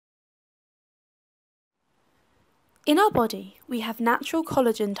In our body, we have natural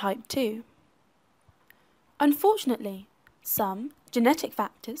collagen type 2. Unfortunately, some genetic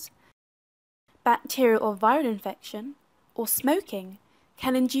factors, bacterial or viral infection, or smoking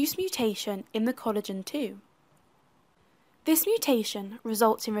can induce mutation in the collagen 2. This mutation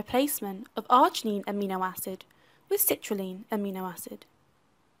results in replacement of arginine amino acid with citrulline amino acid.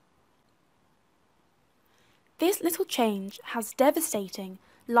 This little change has devastating,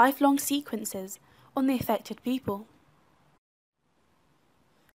 lifelong consequences on the affected people.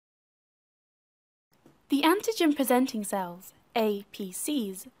 The antigen-presenting cells,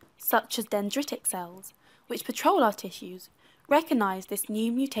 APCs, such as dendritic cells, which patrol our tissues, recognize this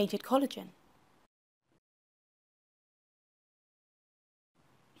new mutated collagen.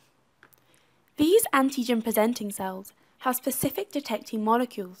 These antigen-presenting cells have specific detecting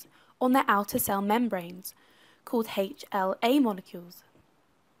molecules on their outer cell membranes, called HLA molecules.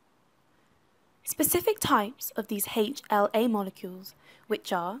 Specific types of these HLA molecules,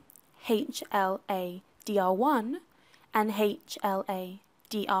 which are HLA-DR1 and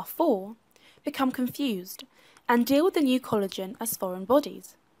HLA-DR4, become confused and deal with the new collagen as foreign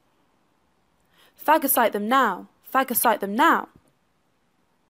bodies. Phagocyte them now! Phagocyte them now!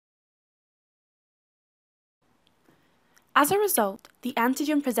 As a result, the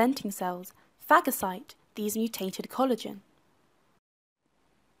antigen-presenting cells phagocyte these mutated collagen.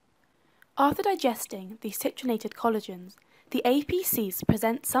 After digesting these citrulated collagens, the APCs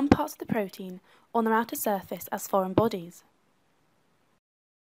present some parts of the protein on their outer surface as foreign bodies.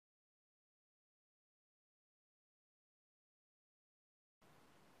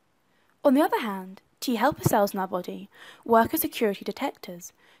 On the other hand, T helper cells in our body work as security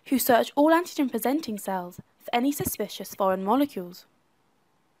detectors who search all antigen-presenting cells for any suspicious foreign molecules.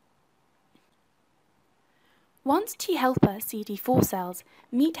 Once T helper CD4 cells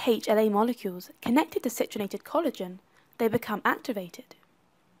meet HLA molecules connected to citrulated collagen, they become activated.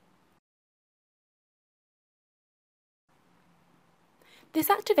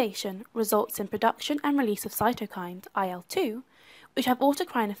 This activation results in production and release of cytokines IL-2, which have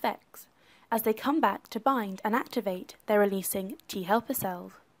autocrine effects, as they come back to bind and activate their releasing T helper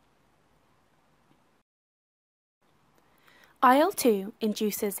cells. IL-2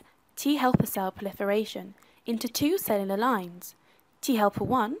 induces T helper cell proliferation into two cellular lines, T helper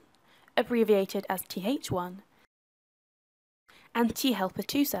 1, abbreviated as Th1, and T helper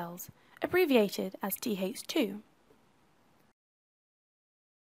 2 cells, abbreviated as Th2.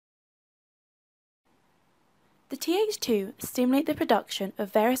 The Th2 stimulate the production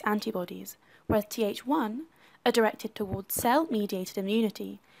of various antibodies, whereas Th1 are directed towards cell-mediated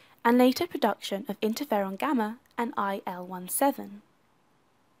immunity and later production of interferon gamma and IL-17.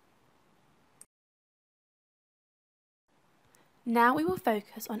 Now we will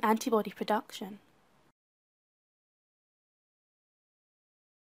focus on antibody production.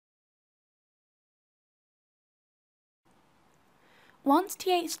 Once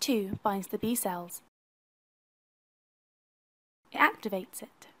Th2 binds the B cells, it activates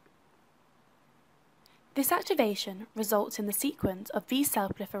it. This activation results in the sequence of B cell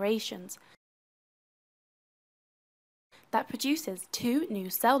proliferations that produces two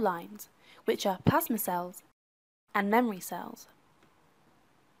new cell lines, which are plasma cells and memory cells.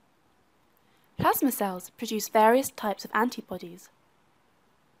 Plasma cells produce various types of antibodies,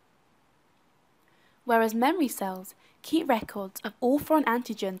 whereas memory cells keep records of all foreign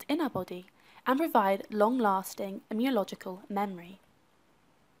antigens in our body and provide long-lasting immunological memory.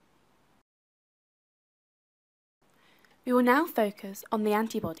 We will now focus on the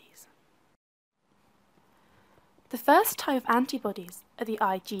antibodies. The first type of antibodies are the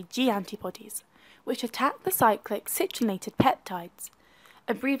IgG antibodies, which attack the cyclic citrulinated peptides,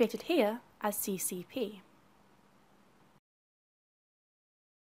 abbreviated here as CCP.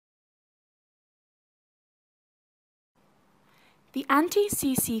 The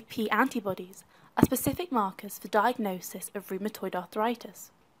anti-CCP antibodies are specific markers for diagnosis of rheumatoid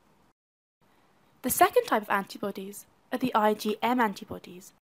arthritis. The second type of antibodies are the IgM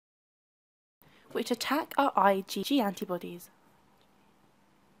antibodies, which attack our IgG antibodies.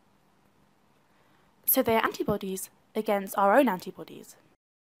 So they are antibodies against our own antibodies.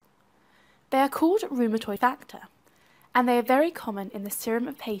 They are called rheumatoid factor, and they are very common in the serum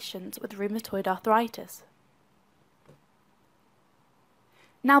of patients with rheumatoid arthritis.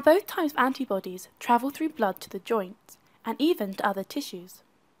 Now both types of antibodies travel through blood to the joints and even to other tissues.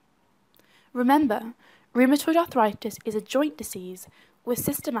 Remember, rheumatoid arthritis is a joint disease with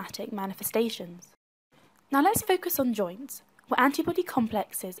systematic manifestations. Now let's focus on joints, where antibody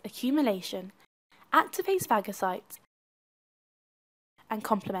complexes accumulation activates phagocytes and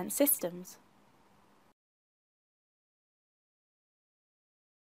complement systems.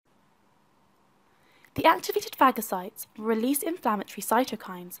 The activated phagocytes release inflammatory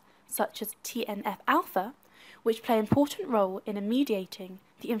cytokines such as TNF-alpha, which play an important role in mediating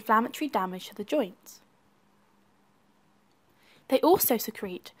the inflammatory damage to the joints. They also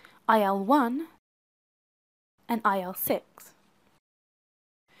secrete IL-1 and IL-6.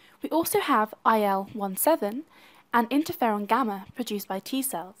 We also have IL-17 and interferon gamma produced by T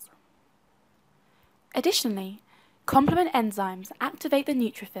cells. Additionally, complement enzymes activate the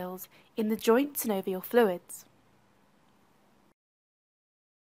neutrophils in the joint synovial fluids.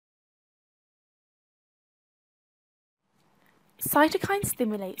 Cytokines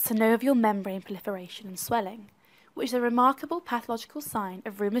stimulate synovial membrane proliferation and swelling, which is a remarkable pathological sign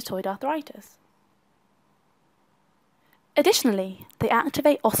of rheumatoid arthritis. Additionally, they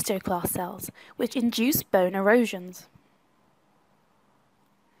activate osteoclast cells, which induce bone erosions.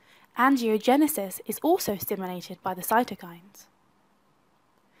 Angiogenesis is also stimulated by the cytokines.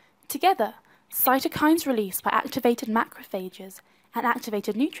 Together, cytokines released by activated macrophages and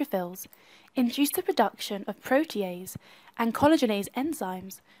activated neutrophils induce the production of protease and collagenase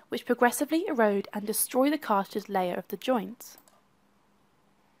enzymes, which progressively erode and destroy the cartilage layer of the joints.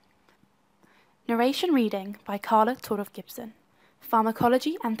 Narration reading by Carla Torov-Gibson,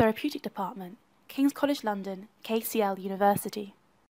 Pharmacology and Therapeutic Department, King's College London, KCL University.